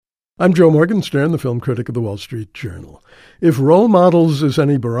I'm Joe Morgenstern, the film critic of the Wall Street Journal. If role models is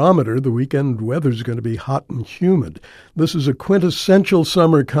any barometer, the weekend weather's going to be hot and humid. This is a quintessential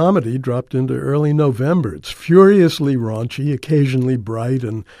summer comedy dropped into early November. It's furiously raunchy, occasionally bright,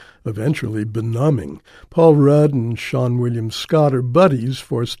 and eventually benumbing. Paul Rudd and Seann William Scott are buddies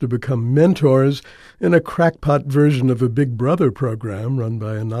forced to become mentors in a crackpot version of a Big Brother program run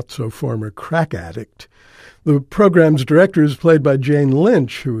by a not-so-former crack addict. The program's director is played by Jane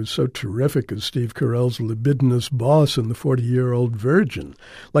Lynch, who is so terrific as Steve Carell's libidinous boss in The 40-Year-Old Virgin.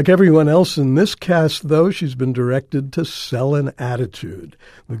 Like everyone else in this cast, though, she's been directed to sell an attitude,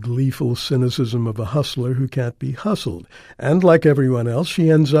 the gleeful cynicism of a hustler who can't be hustled. And like everyone else,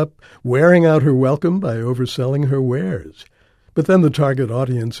 she ends up wearing out her welcome by overselling her wares. But then the target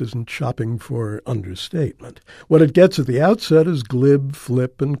audience isn't shopping for understatement. What it gets at the outset is glib,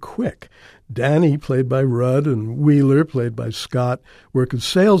 flip, and quick. Danny, played by Rudd, and Wheeler, played by Scott, work as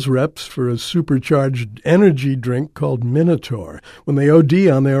sales reps for a supercharged energy drink called Minotaur. When they OD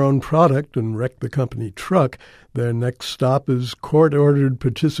on their own product and wreck the company truck, their next stop is court-ordered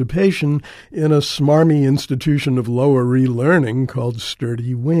participation in a smarmy institution of lower relearning called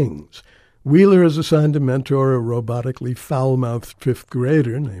Sturdy Wings. Wheeler is assigned to mentor a robotically foul-mouthed fifth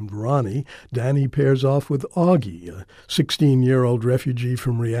grader named Ronnie. Danny pairs off with Augie, a 16-year-old refugee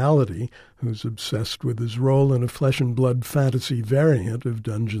from reality who's obsessed with his role in a flesh-and-blood fantasy variant of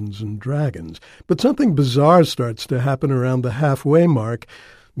Dungeons and Dragons. But something bizarre starts to happen around the halfway mark,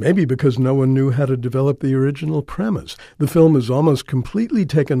 maybe because no one knew how to develop the original premise. The film is almost completely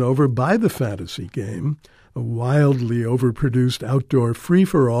taken over by the fantasy game, a wildly overproduced outdoor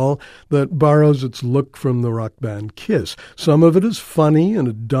free-for-all that borrows its look from the rock band Kiss. Some of it is funny in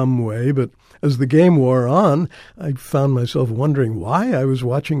a dumb way, but as the game wore on, I found myself wondering why I was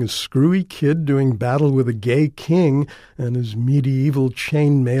watching a screwy kid doing battle with a gay king and his medieval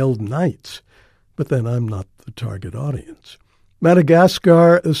chain-mailed knights. But then I'm not the target audience.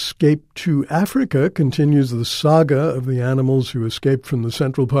 Madagascar Escape to Africa continues the saga of the animals who escaped from the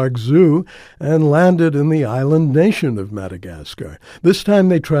Central Park Zoo and landed in the island nation of Madagascar. This time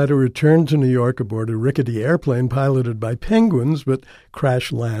they try to return to New York aboard a rickety airplane piloted by penguins, but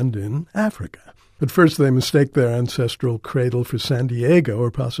crash land in Africa. At first they mistake their ancestral cradle for San Diego or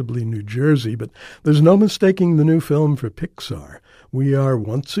possibly New Jersey, but there's no mistaking the new film for Pixar. We are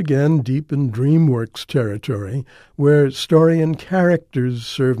once again deep in DreamWorks territory, where story and characters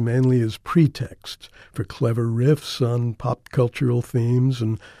serve mainly as pretexts for clever riffs on pop cultural themes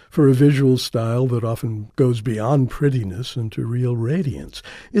and for a visual style that often goes beyond prettiness into real radiance.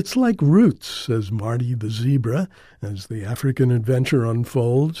 It's like Roots, says Marty the zebra, as the African adventure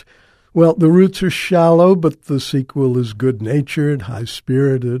unfolds. Well, the roots are shallow, but the sequel is good-natured,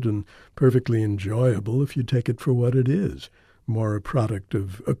 high-spirited, and perfectly enjoyable if you take it for what it is, more a product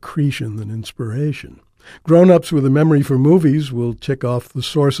of accretion than inspiration. Grown-ups with a memory for movies will tick off the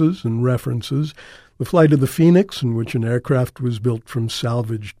sources and references. The Flight of the Phoenix, in which an aircraft was built from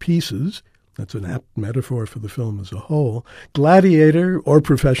salvaged pieces. That's an apt metaphor for the film as a whole. Gladiator, or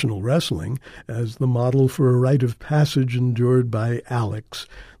professional wrestling, as the model for a rite of passage endured by Alex,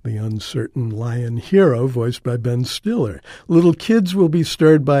 the uncertain lion hero voiced by Ben Stiller. Little kids will be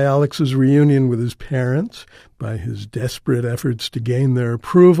stirred by Alex's reunion with his parents, by his desperate efforts to gain their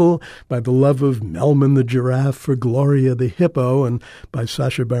approval, by the love of Melman the giraffe for Gloria the hippo, and by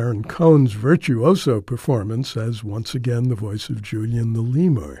Sacha Baron Cohen's virtuoso performance as once again the voice of Julian the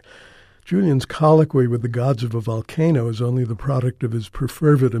lemur. Julian's colloquy with the gods of a volcano is only the product of his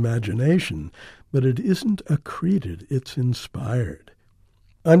perfervid imagination, but it isn't accreted, it's inspired.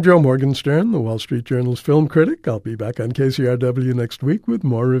 I'm Joe Morgenstern, the Wall Street Journal's film critic. I'll be back on KCRW next week with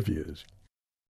more reviews.